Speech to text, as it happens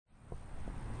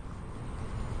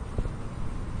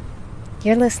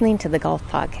You're listening to the Golf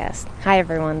Podcast. Hi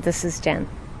everyone, this is Jen.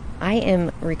 I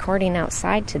am recording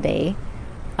outside today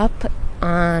up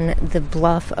on the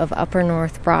bluff of Upper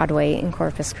North Broadway in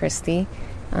Corpus Christi,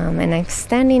 and I'm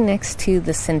standing next to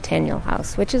the Centennial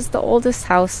House, which is the oldest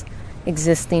house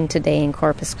existing today in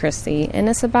Corpus Christi, and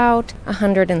it's about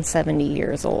 170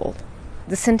 years old.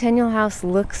 The Centennial House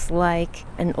looks like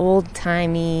an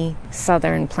old-timey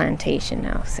southern plantation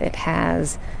house. It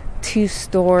has 2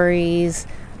 stories,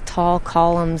 tall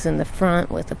columns in the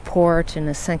front with a porch and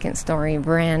a second-story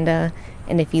veranda.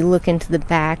 And if you look into the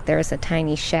back, there's a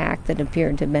tiny shack that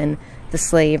appeared to have been the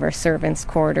slave or servants'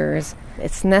 quarters.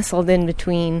 It's nestled in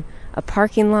between a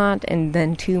parking lot and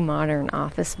then 2 modern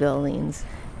office buildings.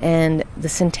 And the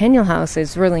Centennial House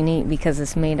is really neat because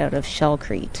it's made out of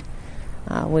shellcrete,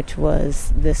 which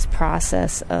was this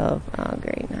process of... Oh,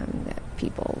 great, now I've got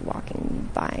people walking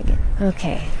by again.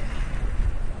 Okay.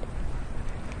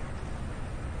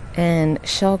 And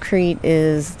shellcrete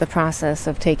is the process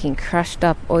of taking crushed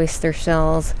up oyster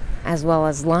shells as well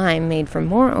as lime made from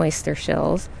more oyster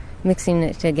shells, mixing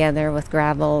it together with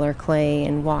gravel or clay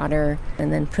and water,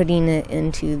 and then putting it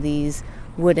into these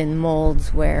wooden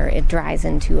molds where it dries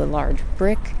into a large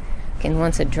brick. And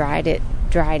once it dried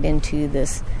into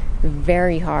this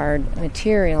very hard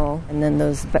material, and then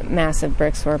those massive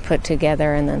bricks were put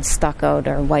together and then stuccoed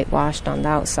or whitewashed on the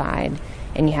outside,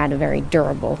 and you had a very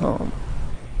durable home.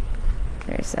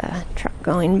 There's a truck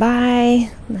going by,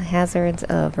 the hazards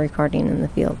of recording in the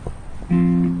field.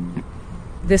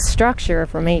 This structure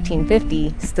from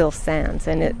 1850 still stands,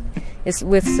 and it's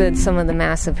withstood some of the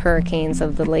massive hurricanes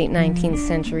of the late 19th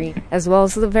century, as well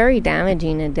as the very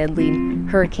damaging and deadly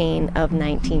hurricane of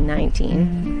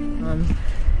 1919.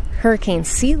 Hurricane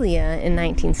Celia in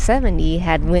 1970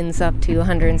 had winds up to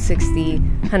 160,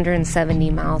 170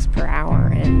 miles per hour,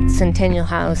 and Centennial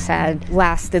House had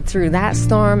lasted through that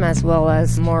storm as well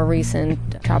as more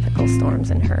recent tropical storms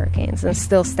and hurricanes, and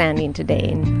still standing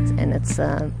today. And it's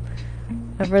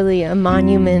really a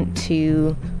monument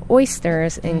to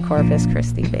oysters in Corpus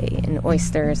Christi Bay and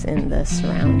oysters in the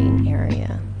surrounding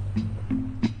area.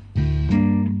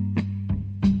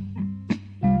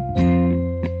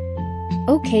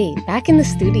 Okay, back in the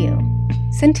studio.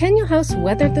 Centennial House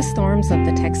weathered the storms of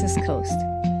the Texas coast.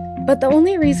 But the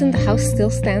only reason the house still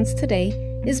stands today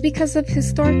is because of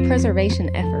historic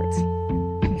preservation efforts.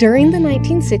 During the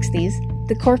 1960s,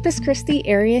 the Corpus Christi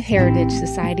Area Heritage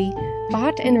Society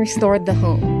bought and restored the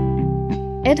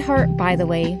home. Ed Harte, by the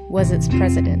way, was its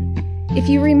president. If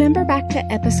you remember back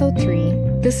to episode 3,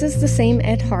 this is the same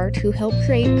Ed Harte who helped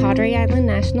create Padre Island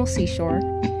National Seashore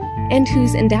and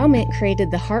whose endowment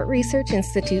created the Harte Research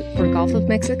Institute for Gulf of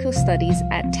Mexico Studies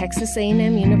at Texas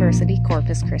A&M University,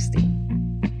 Corpus Christi.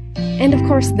 And of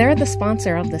course, they're the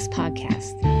sponsor of this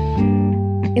podcast.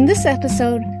 In this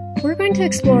episode, we're going to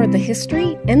explore the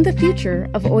history and the future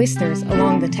of oysters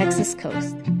along the Texas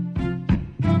coast.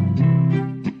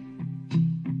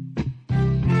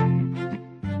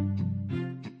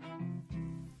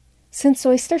 Since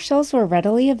oyster shells were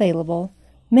readily available,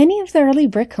 many of the early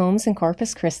brick homes in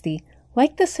Corpus Christi,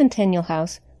 like the Centennial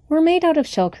House, were made out of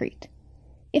shellcrete.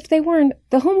 If they weren't,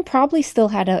 the home probably still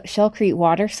had a shellcrete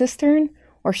water cistern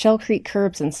or shellcrete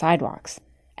curbs and sidewalks,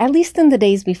 at least in the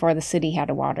days before the city had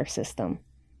a water system.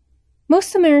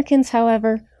 Most Americans,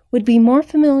 however, would be more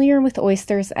familiar with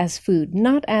oysters as food,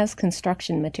 not as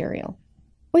construction material.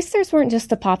 Oysters weren't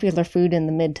just a popular food in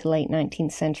the mid to late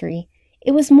 19th century.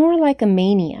 It was more like a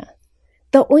mania.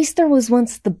 The oyster was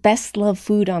once the best-loved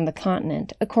food on the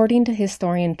continent, according to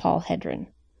historian Paul Hedren.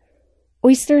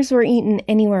 Oysters were eaten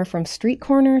anywhere from street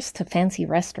corners to fancy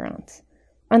restaurants.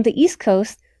 On the East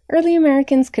Coast, early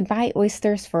Americans could buy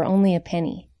oysters for only a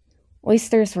penny.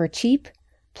 Oysters were cheap,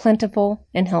 plentiful,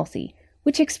 and healthy,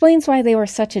 which explains why they were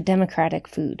such a democratic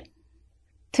food.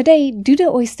 Today, due to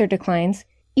oyster declines,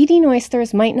 eating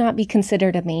oysters might not be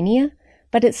considered a mania,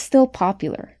 but it's still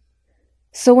popular.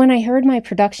 So when I heard my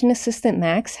production assistant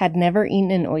Max had never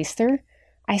eaten an oyster,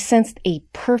 I sensed a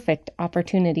perfect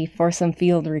opportunity for some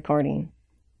field recording.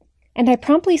 And I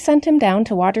promptly sent him down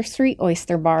to Water Street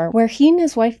Oyster Bar, where he and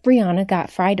his wife Brianna got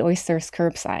fried oysters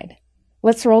curbside.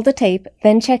 Let's roll the tape,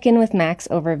 then check in with Max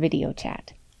over video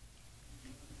chat.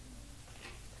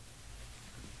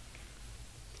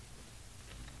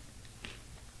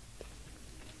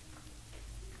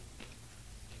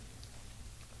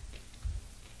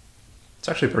 It's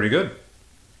actually pretty good.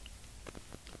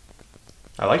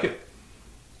 I like it.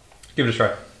 Give it a try.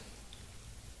 Do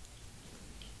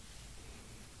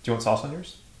you want sauce on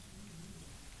yours?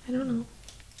 I don't know.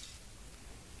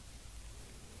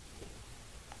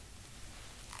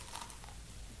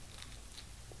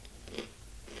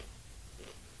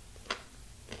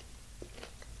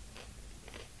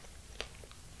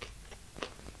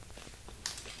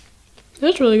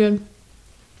 That's really good.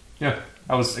 Yeah,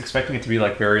 I was expecting it to be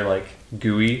like very like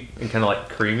gooey and kind of like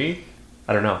creamy.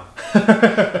 I don't know.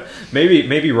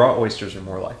 maybe raw oysters are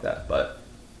more like that, but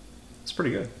it's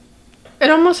pretty good. It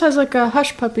almost has like a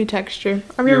hush puppy texture.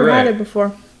 I've You're never had right. it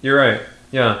before. You're right.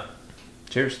 Yeah.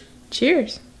 Cheers.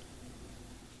 Cheers.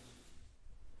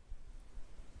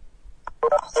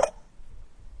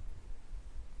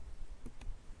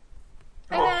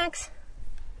 Hi, Max.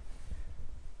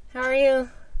 How are you?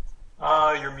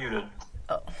 You're muted.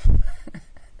 Oh.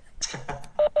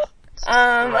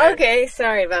 Right. Okay,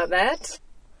 sorry about that.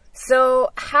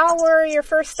 So, how were your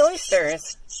first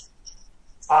oysters?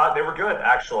 They were good,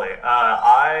 actually.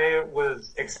 I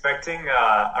was expecting,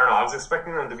 I don't know, I was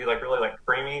expecting them to be like really like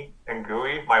creamy and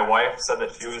gooey. My wife said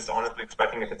that she was honestly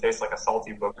expecting it to taste like a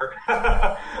salty booger.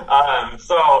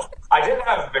 So I didn't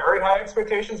have very high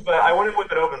expectations, but I went in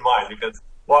with an open mind because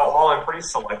while I'm pretty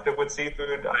selective with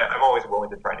seafood, I'm always willing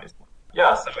to try new stuff.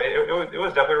 Yeah, so it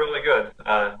was definitely really good.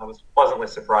 I was pleasantly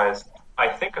surprised. I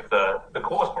think that the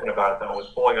coolest part about it, though, was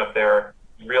pulling up there,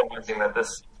 realizing that this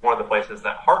is one of the places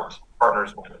that Harte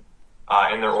partners with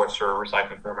in their oyster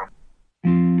recycling program.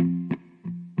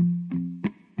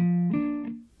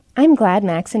 I'm glad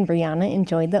Max and Brianna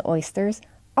enjoyed the oysters,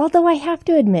 although I have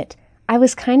to admit, I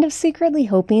was kind of secretly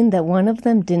hoping that one of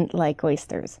them didn't like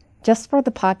oysters, just for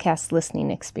the podcast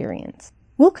listening experience.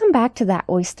 We'll come back to that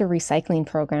oyster recycling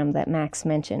program that Max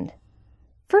mentioned.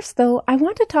 First, though, I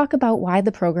want to talk about why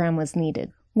the program was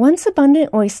needed. Once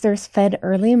abundant oysters fed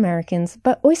early Americans,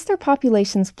 but oyster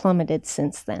populations plummeted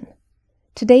since then.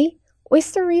 Today,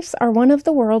 oyster reefs are one of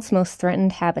the world's most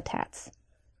threatened habitats.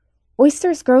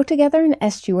 Oysters grow together in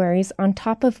estuaries on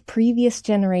top of previous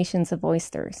generations of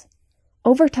oysters.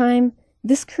 Over time,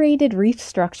 this created reef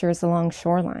structures along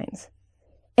shorelines.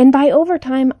 And by over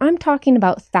time, I'm talking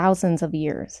about thousands of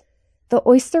years. The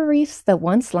oyster reefs that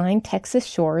once lined Texas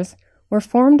shores were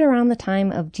formed around the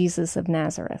time of Jesus of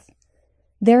Nazareth.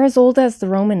 They're as old as the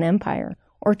Roman Empire,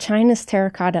 or China's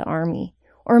terracotta army,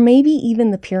 or maybe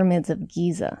even the pyramids of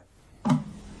Giza.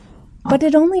 But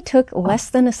it only took less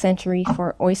than a century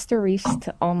for oyster reefs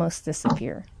to almost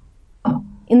disappear.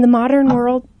 In the modern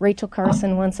world, Rachel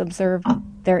Carson once observed,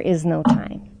 there is no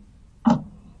time.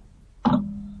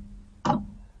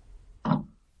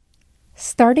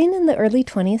 Starting in the early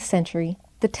 20th century,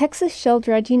 the Texas shell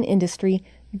dredging industry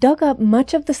dug up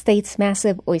much of the state's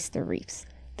massive oyster reefs.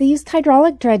 They used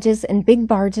hydraulic dredges and big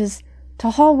barges to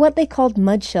haul what they called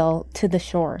mud shell to the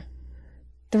shore.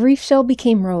 The reef shell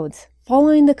became roads,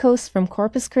 following the coast from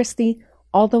Corpus Christi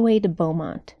all the way to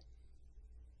Beaumont.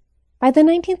 By the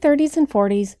 1930s and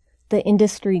 40s, the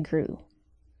industry grew.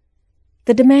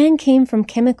 The demand came from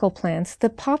chemical plants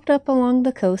that popped up along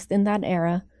the coast in that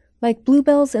era, like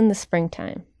bluebells in the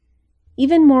springtime.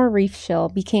 Even more reef shell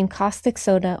became caustic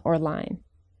soda or lime.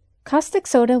 Caustic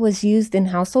soda was used in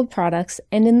household products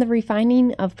and in the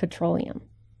refining of petroleum.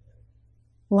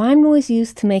 Lime was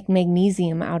used to make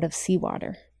magnesium out of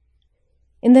seawater.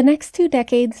 In the next 2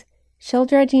 decades, shell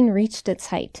dredging reached its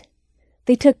height.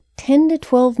 They took 10 to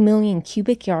 12 million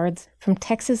cubic yards from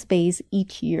Texas bays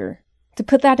each year. To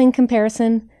put that in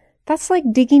comparison, that's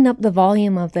like digging up the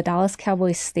volume of the Dallas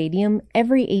Cowboys stadium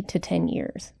every 8 to 10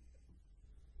 years.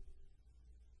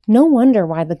 No wonder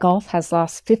why the Gulf has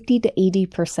lost 50 to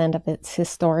 80% of its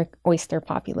historic oyster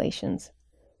populations.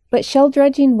 But shell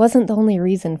dredging wasn't the only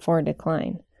reason for a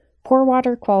decline. Poor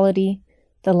water quality,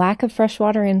 the lack of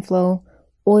freshwater inflow,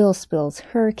 oil spills,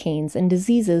 hurricanes, and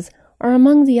diseases are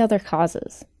among the other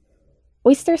causes.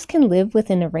 Oysters can live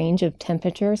within a range of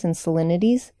temperatures and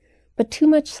salinities, but too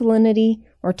much salinity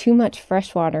or too much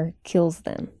freshwater kills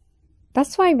them.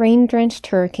 That's why rain-drenched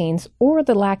hurricanes or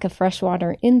the lack of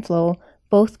freshwater inflow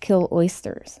both kill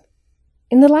oysters.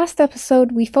 In the last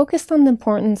episode, we focused on the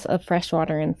importance of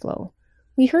freshwater inflow.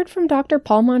 We heard from Dr.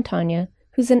 Paul Montagna,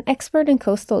 who's an expert in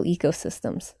coastal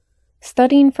ecosystems.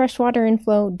 Studying freshwater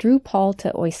inflow drew Paul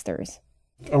to oysters.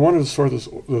 I wanted to start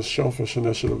this shellfish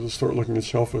initiative to start looking at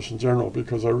shellfish in general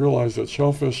because I realized that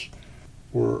shellfish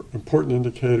were important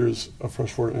indicators of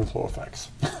freshwater inflow effects.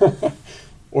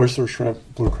 Oyster, shrimp,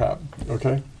 blue crab,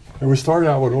 okay? And we started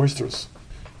out with oysters.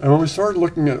 And when we started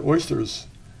looking at oysters,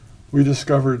 we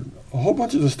discovered a whole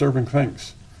bunch of disturbing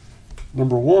things.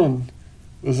 Number one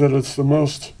is that it's the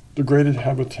most degraded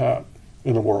habitat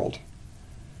in the world.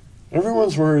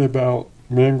 Everyone's worried about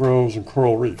mangroves and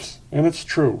coral reefs, and it's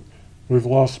true. We've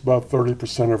lost about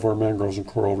 30% of our mangroves and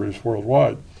coral reefs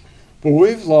worldwide. But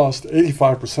we've lost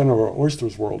 85% of our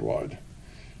oysters worldwide.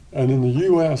 And in the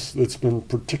U.S., it's been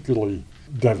particularly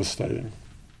devastating.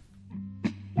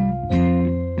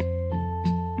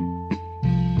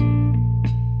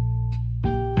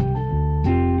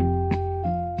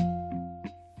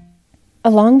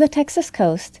 Along the Texas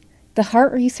coast, the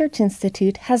Harte Research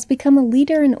Institute has become a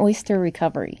leader in oyster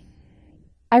recovery.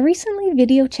 I recently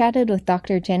video chatted with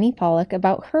Dr. Jenni Pollack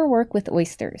about her work with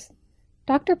oysters.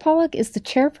 Dr. Pollack is the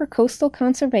Chair for Coastal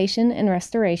Conservation and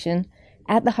Restoration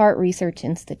at the Harte Research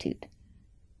Institute.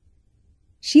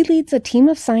 She leads a team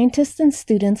of scientists and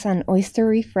students on oyster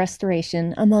reef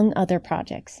restoration, among other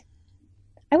projects.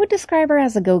 I would describe her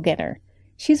as a go-getter.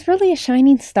 She's really a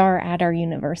shining star at our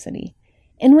university.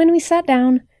 And when we sat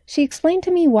down, she explained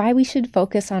to me why we should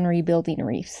focus on rebuilding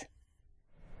reefs.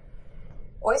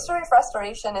 Oyster reef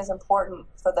restoration is important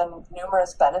for the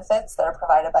numerous benefits that are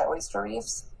provided by oyster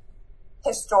reefs.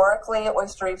 Historically,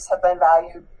 oyster reefs have been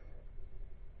valued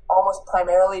almost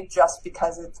primarily just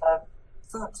because it's a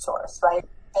food source, right?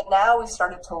 But now we've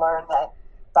started to learn that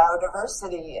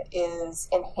biodiversity is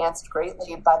enhanced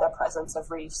greatly by the presence of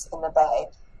reefs in the bay.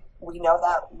 We know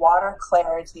that water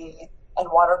clarity and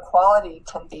water quality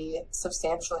can be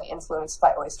substantially influenced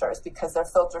by oysters because they're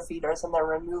filter feeders and they're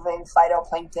removing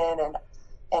phytoplankton and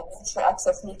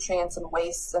excess nutrients and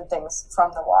wastes and things from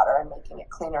the water and making it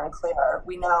cleaner and clearer.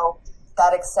 We know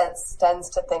that extends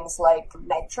to things like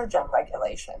nitrogen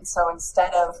regulation. So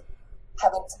instead of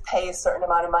having to pay a certain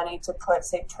amount of money to put,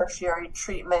 say, tertiary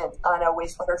treatment on a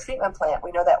wastewater treatment plant,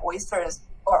 we know that oysters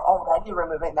are already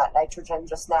removing that nitrogen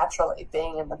just naturally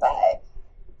being in the bay.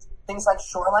 Things like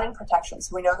shoreline protection.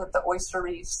 So we know that the oyster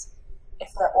reefs, if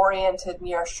they're oriented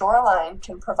near shoreline,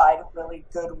 can provide a really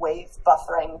good wave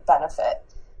buffering benefit.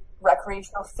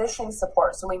 Recreational fishing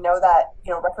support. So we know that,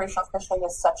 recreational fishing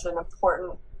is such an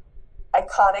important,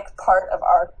 iconic part of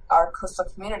our coastal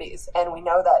communities. And we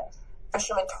know that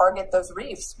fishermen target those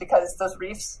reefs because those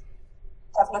reefs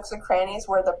have nooks and crannies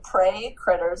where the prey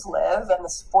critters live and the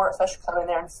sport fish come in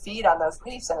there and feed on those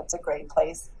reefs, and it's a great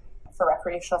place for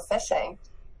recreational fishing.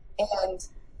 And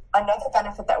another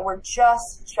benefit that we're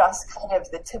just kind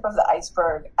of the tip of the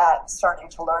iceberg at starting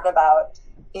to learn about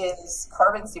is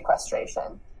carbon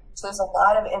sequestration. So there's a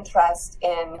lot of interest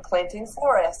in planting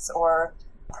forests or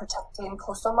protecting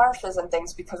coastal marshes and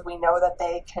things because we know that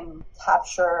they can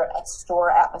capture and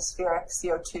store atmospheric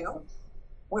CO2.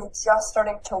 We're just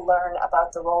starting to learn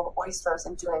about the role of oysters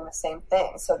in doing the same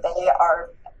thing. So they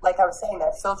are, like I was saying,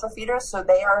 they're filter feeders, so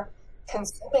they are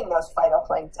consuming those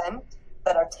phytoplankton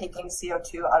that are taking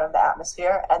CO2 out of the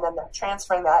atmosphere, and then they're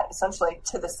transferring that essentially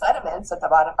to the sediments at the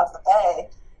bottom of the bay,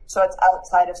 so it's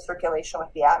outside of circulation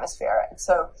with the atmosphere. And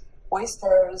so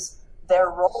oysters,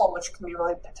 their role, which can be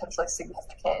really potentially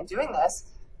significant in doing this,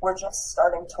 we're just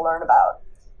starting to learn about.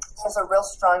 There's a real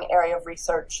strong area of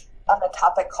research on a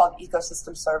topic called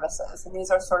ecosystem services, and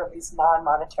these are sort of these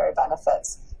non-monetary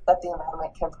benefits that the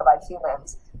environment can provide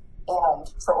humans.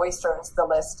 And for oysters, the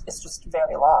list is just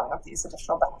very long of these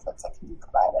additional benefits that can be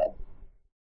provided.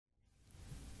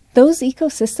 Those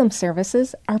ecosystem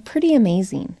services are pretty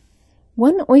amazing.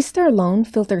 One oyster alone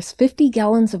filters 50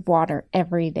 gallons of water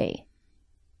every day.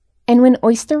 And when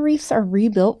oyster reefs are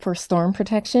rebuilt for storm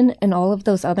protection and all of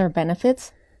those other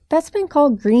benefits, that's been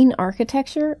called green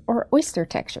architecture or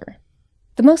oyster-tecture.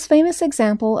 The most famous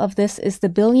example of this is the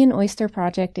Billion Oyster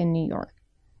Project in New York.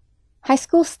 High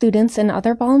school students and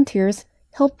other volunteers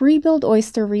help rebuild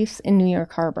oyster reefs in New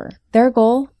York Harbor. Their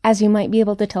goal, as you might be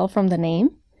able to tell from the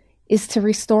name, is to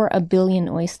restore 1 billion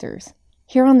oysters.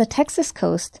 Here on the Texas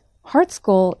coast, Harte's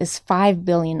goal is 5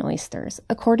 billion oysters,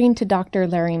 according to Dr.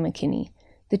 Larry McKinney,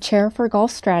 the chair for Gulf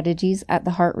Strategies at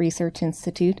the Harte Research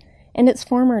Institute and its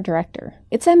former director.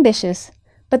 It's ambitious,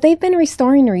 but they've been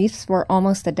restoring reefs for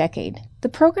almost a decade. The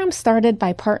program started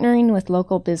by partnering with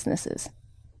local businesses.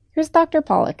 Here's Dr.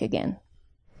 Pollack again.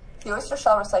 The oyster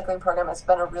shell recycling program has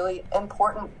been a really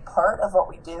important part of what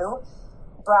we do.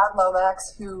 Brad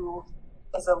Lomax, who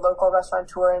is a local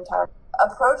restaurateur in town,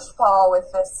 approached Paul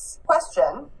with this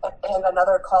question, and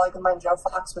another colleague of mine, Joe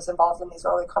Fox, was involved in these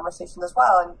early conversations as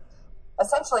well. And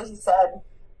essentially he said,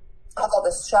 I have all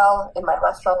this shell in my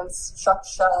restaurants, shucked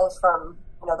shells from,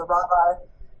 the raw bar,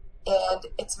 and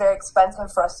it's very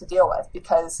expensive for us to deal with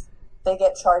because they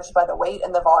get charged by the weight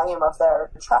and the volume of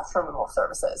their trash removal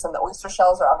services. And the oyster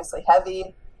shells are obviously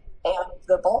heavy and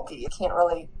they're bulky. You can't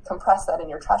really compress that in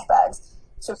your trash bags.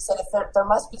 So he said, if there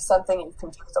must be something you can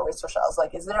do with the oyster shells.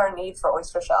 Like, is there a need for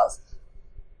oyster shells?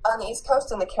 On the East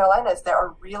Coast and the Carolinas, there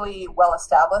are really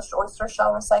well-established oyster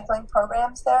shell recycling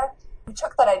programs there. We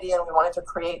took that idea and we wanted to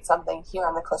create something here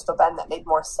on the coastal bend that made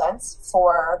more sense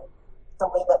for the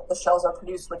way that the shells are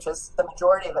produced, which is the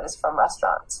majority of it is from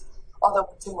restaurants. Although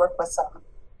we do work with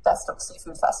some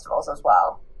seafood festivals as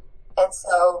well. And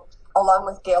so, along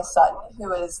with Gail Sutton,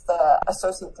 who is the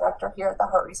associate director here at the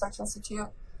Harte Research Institute,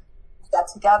 we got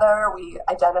together, we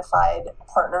identified a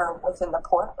partner within the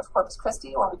port of Corpus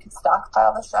Christi where we could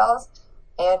stockpile the shells,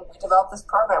 and we developed this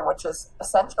program, which is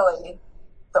essentially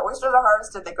the oysters are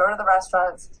harvested, they go to the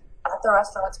restaurants. At the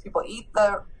restaurants, people eat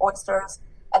the oysters,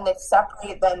 and they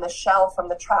separate then the shell from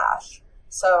the trash.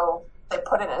 So they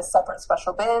put it in a separate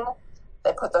special bin,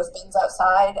 they put those bins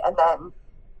outside, and then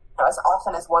as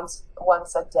often as once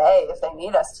a day, if they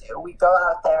need us to, we go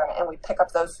out there and we pick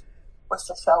up those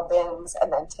oyster shell bins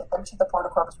and then take them to the Port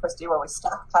of Corpus Christi where we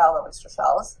stockpile the oyster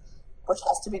shells, which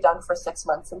has to be done for 6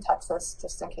 months in Texas,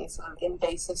 just in case of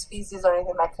invasive species or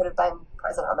anything that could have been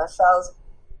present on those shells.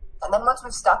 And then once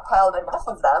we've stockpiled enough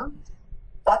of them,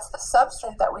 that's the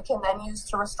substrate that we can then use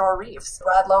to restore reefs.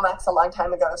 Brad Lomax a long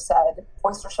time ago said,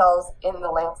 oyster shells in the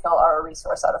landfill are a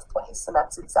resource out of place, and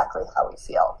that's exactly how we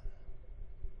feel.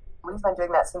 We've been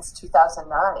doing that since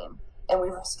 2009, and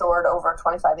we've restored over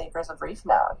 25 acres of reef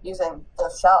now using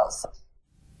those shells.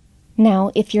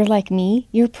 Now, if you're like me,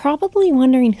 you're probably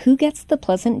wondering who gets the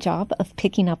pleasant job of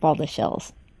picking up all the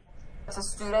shells. It's a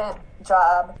student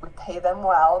job. We pay them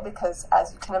well because,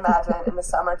 as you can imagine, in the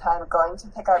summertime, going to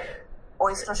pick up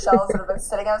oyster shells that have been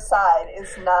sitting outside is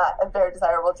not a very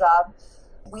desirable job.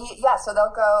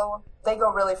 So they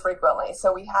go really frequently.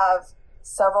 So we have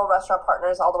several restaurant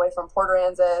partners all the way from Port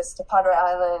Aransas to Padre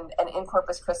Island and in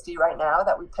Corpus Christi right now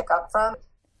that we pick up from.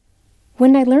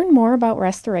 When I learned more about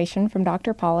restoration from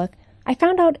Dr. Pollack, I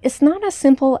found out it's not as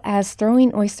simple as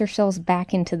throwing oyster shells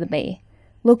back into the bay.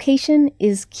 Location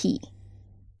is key.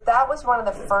 That was one of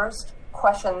the first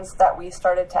questions that we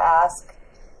started to ask.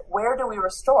 Where do we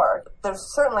restore? There's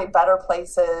certainly better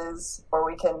places where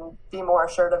we can be more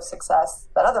assured of success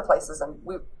than other places, and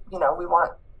we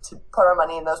want to put our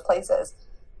money in those places.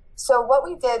 So what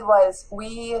we did was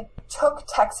we took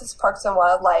Texas Parks and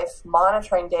Wildlife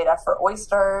monitoring data for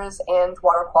oysters and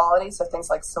water quality, so things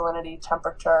like salinity,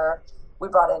 temperature. We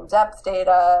brought in depth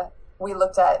data. We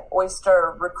looked at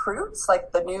oyster recruits,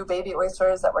 like the new baby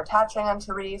oysters that were hatching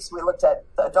onto reefs. We looked at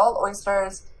the adult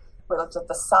oysters. We looked at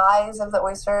the size of the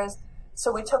oysters.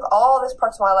 So we took all this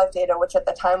Parks and Wildlife data, which at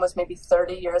the time was maybe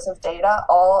 30 years of data,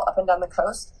 all up and down the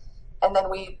coast. And then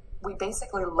we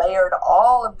basically layered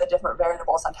all of the different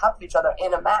variables on top of each other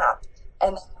in a map.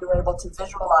 And we were able to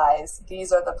visualize,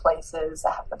 these are the places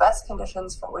that have the best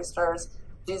conditions for oysters.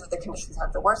 These are the conditions that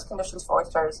have the worst conditions for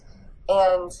oysters.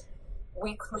 And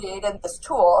we created this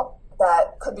tool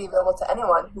that could be available to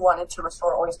anyone who wanted to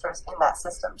restore oysters in that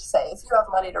system to say, if you have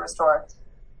money to restore,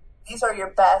 these are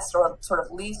your best or sort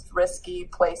of least risky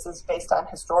places based on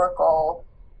historical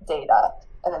data.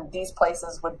 And then these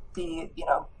places would be,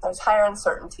 there's higher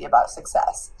uncertainty about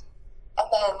success. And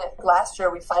then last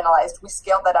year we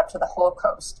scaled that up to the whole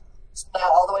coast. So now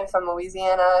all the way from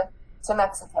Louisiana to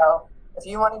Mexico, if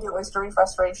you want to do oyster reef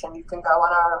restoration, you can go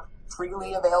on our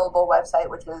freely available website,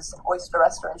 which is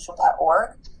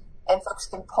oysterrestoration.org, and folks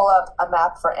can pull up a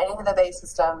map for any of the bay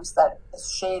systems that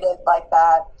is shaded like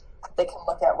that. They can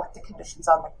look at what the conditions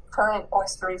on the current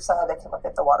oyster reefs are. They can look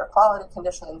at the water quality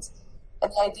conditions.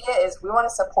 And the idea is we want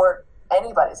to support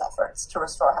anybody's efforts to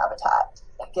restore habitat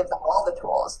and give them all the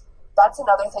tools. That's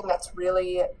another thing that's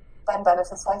really been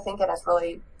beneficial, I think, and has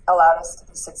really allowed us to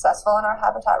be successful in our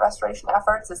habitat restoration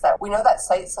efforts, is that we know that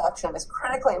site selection is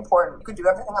critically important. You could do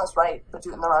everything else right, but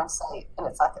do it in the wrong site, and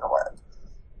it's not going to work.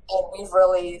 And we've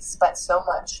really spent so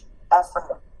much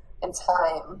effort and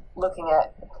time looking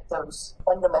at what those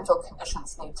fundamental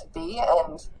conditions need to be,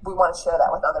 and we want to share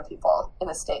that with other people in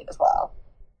the state as well.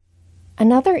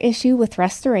 Another issue with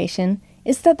restoration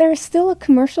is that there is still a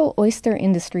commercial oyster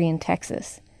industry in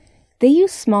Texas. They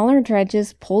use smaller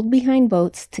dredges pulled behind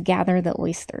boats to gather the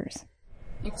oysters.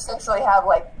 You essentially have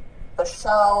the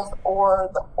shells or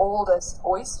the oldest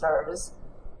oysters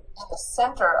in the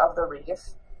center of the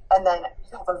reef, and then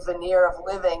you have a veneer of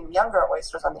living younger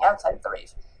oysters on the outside of the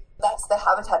reef. That's the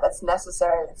habitat that's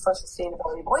necessary for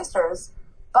sustainability of oysters,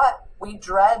 but we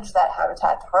dredge that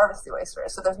habitat to harvest the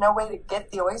oysters. So there's no way to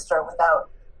get the oyster without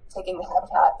taking the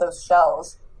habitat, those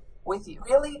shells, with you.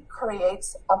 It really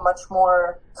creates a much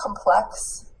more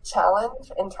complex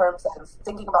challenge in terms of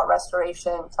thinking about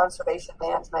restoration, conservation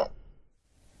management.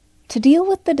 To deal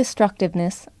with the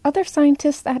destructiveness, other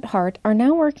scientists at Harte are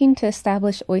now working to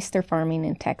establish oyster farming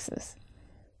in Texas.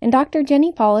 And Dr.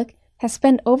 Jenni Pollack has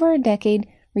spent over a decade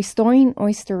restoring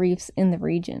oyster reefs in the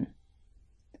region.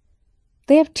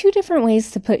 They have two different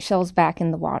ways to put shells back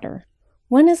in the water.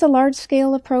 One is a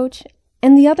large-scale approach,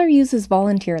 and the other uses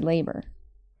volunteer labor.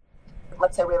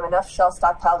 Let's say we have enough shell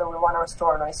stockpiled and we want to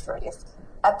restore an oyster reef.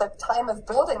 At the time of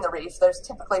building the reef, there's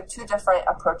typically two different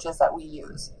approaches that we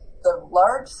use. The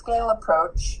large-scale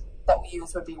approach that we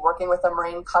use would be working with a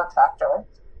marine contractor,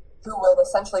 who would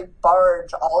essentially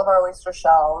barge all of our oyster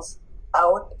shells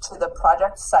out to the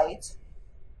project site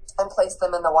and place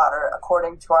them in the water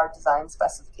according to our design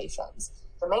specifications.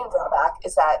 The main drawback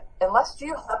is that unless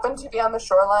you happen to be on the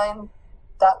shoreline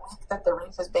that week that the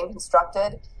reef is being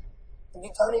constructed, you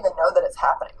don't even know that it's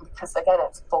happening because, again,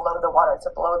 it's below the water. It's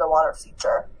a below the water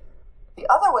feature. The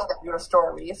other way that we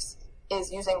restore reefs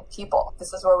is using people.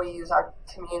 This is where we use our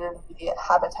community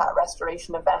habitat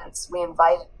restoration events. We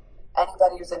invite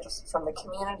anybody who's interested from the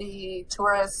community,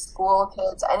 tourists, school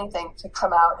kids, anything to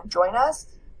come out and join us.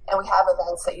 And we have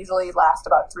events that usually last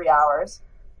about 3 hours.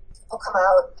 People come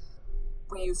out.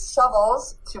 We use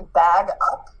shovels to bag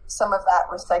up some of that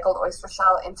recycled oyster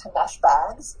shell into mesh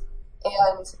bags.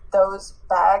 And those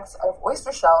bags of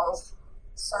oyster shells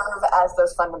serve as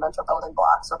those fundamental building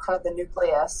blocks, or kind of the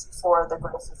nucleus for the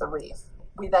growth of the reef.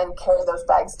 We then carry those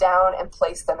bags down and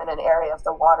place them in an area of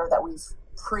the water that we've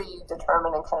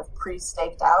predetermined and kind of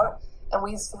pre-staked out. And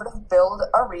we sort of build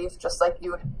a reef just like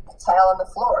you would tile on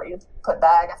the floor. You put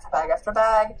bag after bag after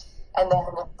bag, and then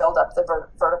build up the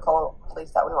vertical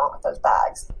relief that we want with those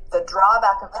bags. The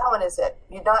drawback of that one is that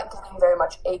you're not getting very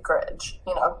much acreage.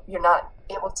 You're not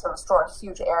able to restore a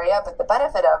huge area, but the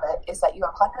benefit of it is that you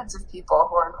have hundreds of people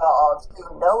who are involved,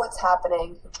 who know what's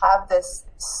happening, who have this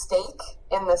stake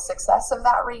in the success of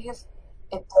that reef.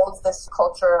 It builds this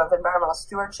culture of environmental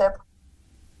stewardship.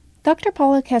 Dr.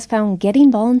 Pollack has found getting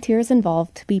volunteers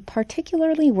involved to be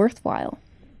particularly worthwhile.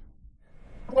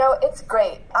 It's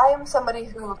great. I am somebody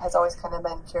who has always kind of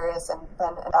been curious and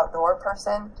been an outdoor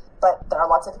person, but there are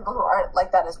lots of people who aren't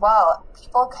like that as well.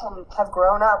 People can have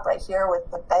grown up right here with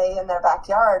the bay in their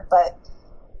backyard, but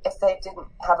if they didn't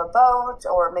have a boat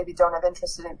or maybe don't have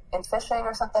interest in fishing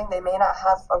or something, they may not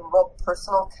have a real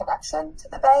personal connection to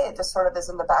the bay. It just sort of is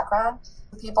in the background.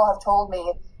 People have told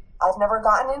me, I've never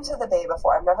gotten into the bay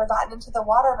before. I've never gotten into the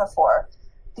water before.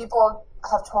 People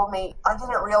have told me, I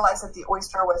didn't realize that the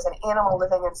oyster was an animal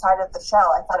living inside of the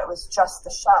shell. I thought it was just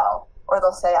the shell. Or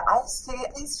they'll say, I see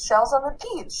these shells on the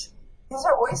beach. These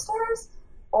are oysters?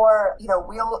 Or,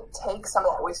 we'll take some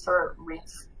of the oyster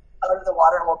reef out of the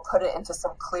water and we'll put it into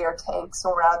some clear tanks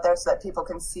when we're out there so that people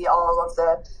can see all of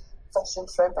the fish and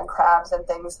shrimp and crabs and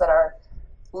things that are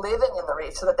living in the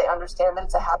reef so that they understand that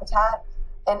it's a habitat.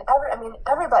 And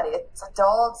everybody, it's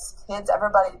adults, kids,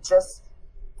 everybody just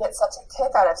get such a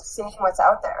kick out of seeing what's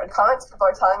out there. And comments people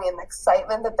are telling me, and the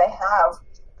excitement that they have,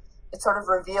 it sort of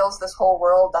reveals this whole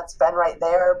world that's been right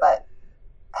there, but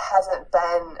hasn't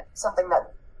been something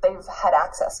that they've had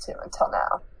access to until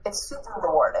now. It's super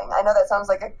rewarding. I know that sounds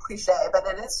like a cliche, but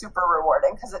it is super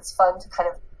rewarding because it's fun to kind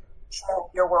of share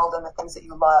your world and the things that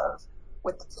you love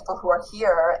with the people who are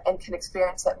here and can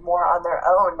experience it more on their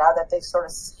own now that they've sort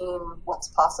of seen what's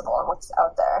possible and what's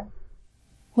out there.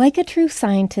 Like a true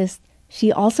scientist,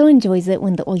 she also enjoys it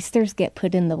when the oysters get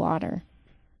put in the water.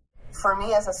 For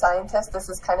me as a scientist, this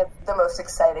is kind of the most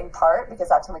exciting part because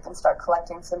that's when we can start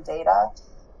collecting some data.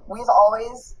 We've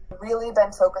always really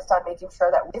been focused on making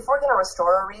sure that if we're going to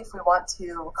restore a reef, we want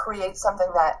to create something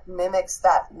that mimics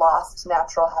that lost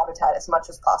natural habitat as much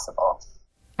as possible.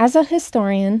 As a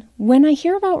historian, when I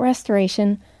hear about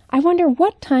restoration, I wonder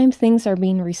what time things are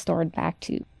being restored back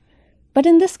to. But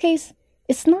in this case,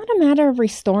 it's not a matter of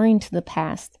restoring to the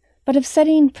past, but of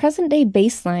setting present-day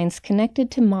baselines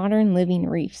connected to modern living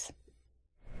reefs.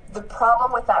 The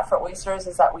problem with that for oysters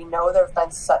is that we know there have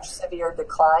been such severe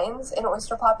declines in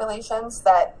oyster populations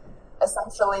that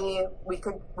essentially we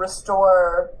could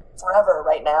restore forever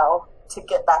right now to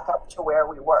get back up to where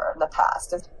we were in the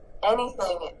past.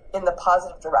 Anything in the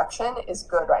positive direction is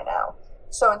good right now.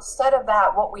 So instead of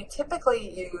that, what we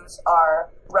typically use are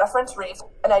reference reefs.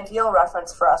 An ideal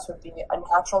reference for us would be a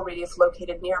natural reef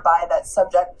located nearby that's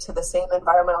subject to the same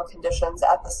environmental conditions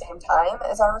at the same time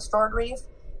as our restored reef,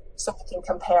 so we can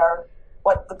compare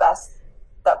what the best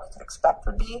that we could expect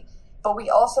would be. But we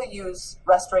also use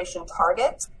restoration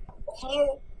targets. We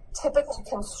typically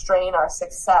constrain our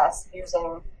success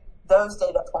using those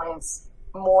data points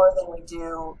more than we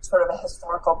do sort of a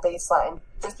historical baseline,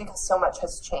 just because so much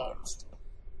has changed.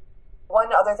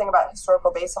 One other thing about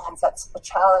historical baselines that's a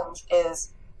challenge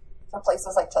is for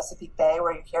places like Chesapeake Bay,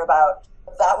 where you hear about,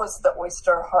 that was the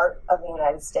oyster heart of the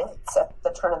United States at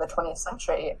the turn of the 20th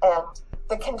century. And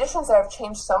the conditions there have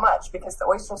changed so much because the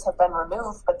oysters have been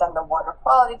removed, but then the water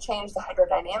quality changed, the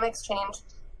hydrodynamics changed.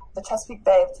 The Chesapeake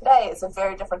Bay of today is a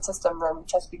very different system than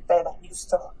Chesapeake Bay that used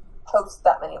to host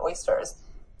that many oysters.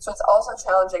 So it's also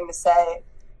challenging to say,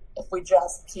 if we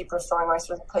just keep restoring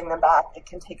oysters and putting them back, it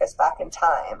can take us back in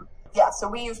time. Yeah, so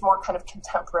we use more kind of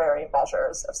contemporary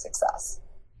measures of success.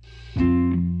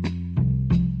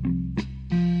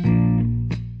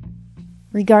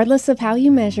 Regardless of how you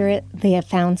measure it, they have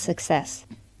found success.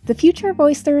 The future of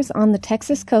oysters on the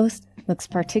Texas coast looks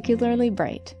particularly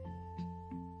bright.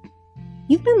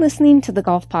 You've been listening to the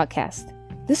Gulf Podcast.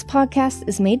 This podcast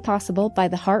is made possible by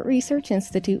the Harte Research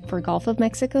Institute for Gulf of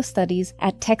Mexico Studies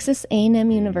at Texas A&M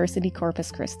University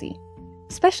Corpus Christi.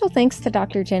 Special thanks to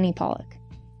Dr. Jenni Pollack.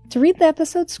 To read the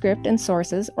episode script and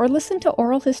sources or listen to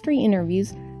oral history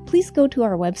interviews, please go to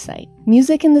our website.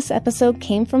 Music in this episode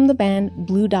came from the band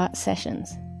Blue Dot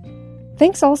Sessions.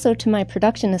 Thanks also to my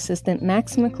production assistant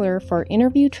Max McClure for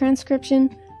interview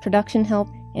transcription, production help,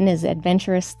 and his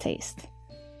adventurous taste.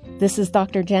 This is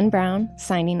Dr. Jen Brown,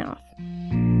 signing off.